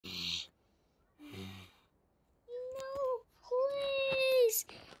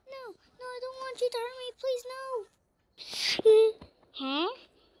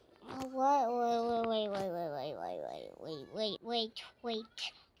Wait,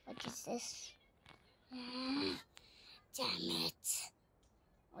 what is this? Damn it.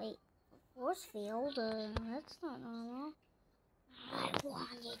 Wait, force field? That's not normal. I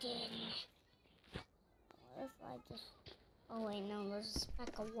wanted it. What if I just... Oh wait, no, there's a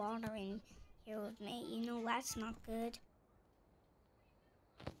speck of water in here with me. You know that's not good.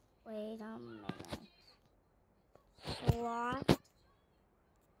 Wait a minute. Sloth.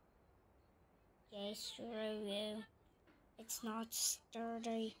 Okay, screw you. It's not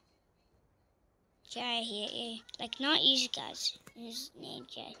sturdy. Okay, I hear you. Like, not you guys. His name,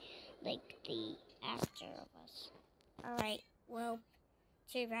 Jay. Like, the actor of us. Alright, well,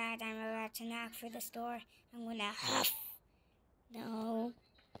 too bad. I'm about to knock for the door. I'm gonna huff. No.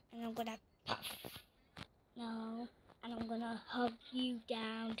 And I'm gonna puff. No. And I'm gonna hug you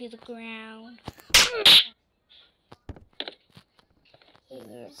down to the ground.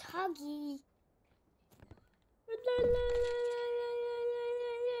 Here's Huggy.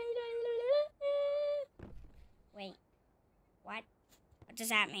 Wait, what? What does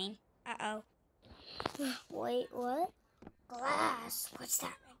that mean? Uh-oh. Wait, what? Glass. What's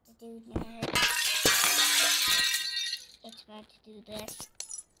that meant to do, nerd? It's meant to do this.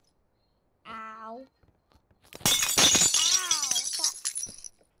 Ow.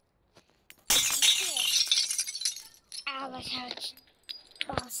 Ow. Ow, that hurts.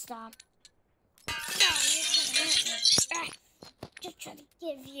 Oh, stop. No, you're gonna hurt me. Just trying to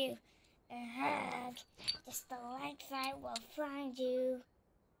give you a hug. Just the length I will find you.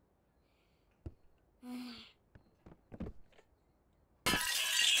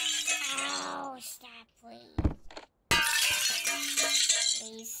 Ow, stop, please.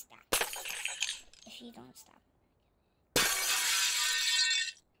 Please stop. If you don't stop.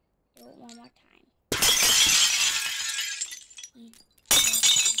 Do it one more time.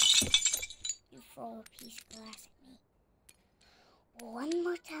 You throw a piece of glass at me. One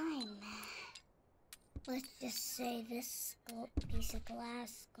more time. Let's just say this piece of glass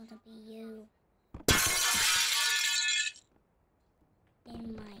is gonna be you.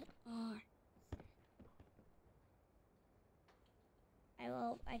 In my arm.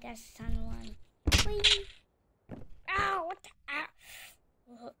 I guess it's time to run. Whee! Ow! What the? Ow!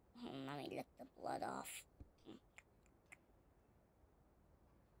 Oh, let me lick the blood off.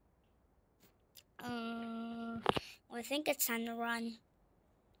 Well, I think it's time to run.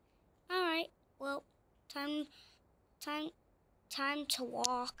 Alright, well, time to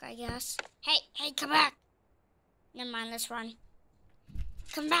walk, I guess. Hey, come back! Never mind, let's run.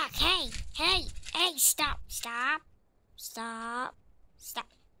 Come back, hey, stop.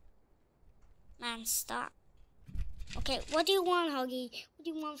 Man, stop. Okay, what do you want, Huggy? What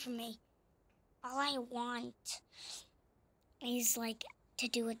do you want from me? All I want is, like, to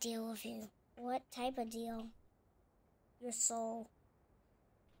do a deal with you. What type of deal? Your soul.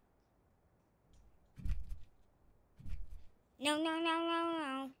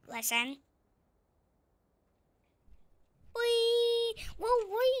 No. Listen. Whee! Whoa,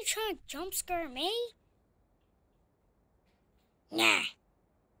 what are you trying to jump scare me? Nah.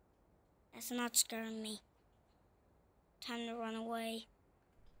 That's not scaring me. Time to run away.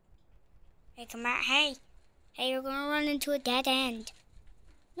 Hey, come back. Hey, you're gonna run into a dead end.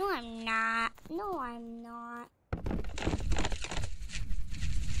 No, I'm not.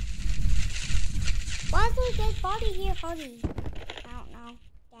 Why is there a dead body here, Huggy? I don't know.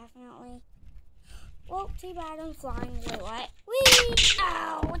 Definitely. Well, too bad I'm flying. Wait, what? Whee!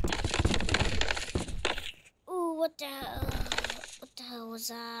 Ow! What the? Ooh, what the hell? What the hell was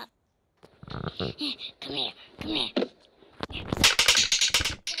that? Come here.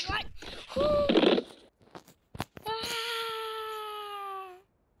 What? Ah!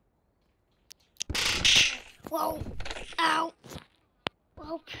 Whoa! Ow!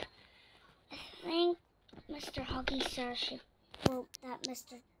 Whoa! I think Mr. Huggy sir should. Well, that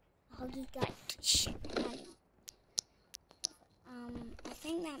Mr. Huggy guy. Shit. I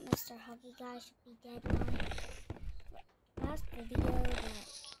think that Mr. Huggy guy should be dead now. Last video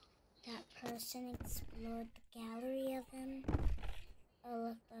that person explored the gallery of him. Oh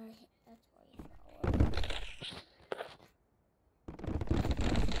look, that's where he fell.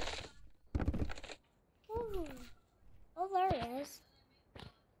 Ooh. Oh, there he is.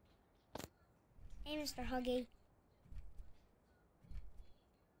 Hey, Mr. Huggy.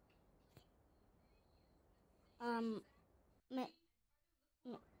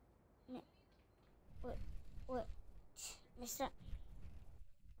 What,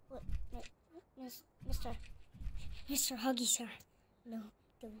 Mr. Huggy, sir. No,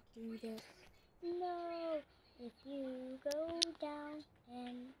 don't do this. No, if you go down,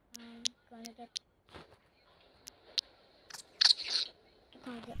 then I'm gonna get.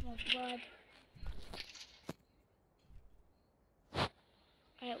 my blood.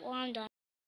 Alright, well, I'm done.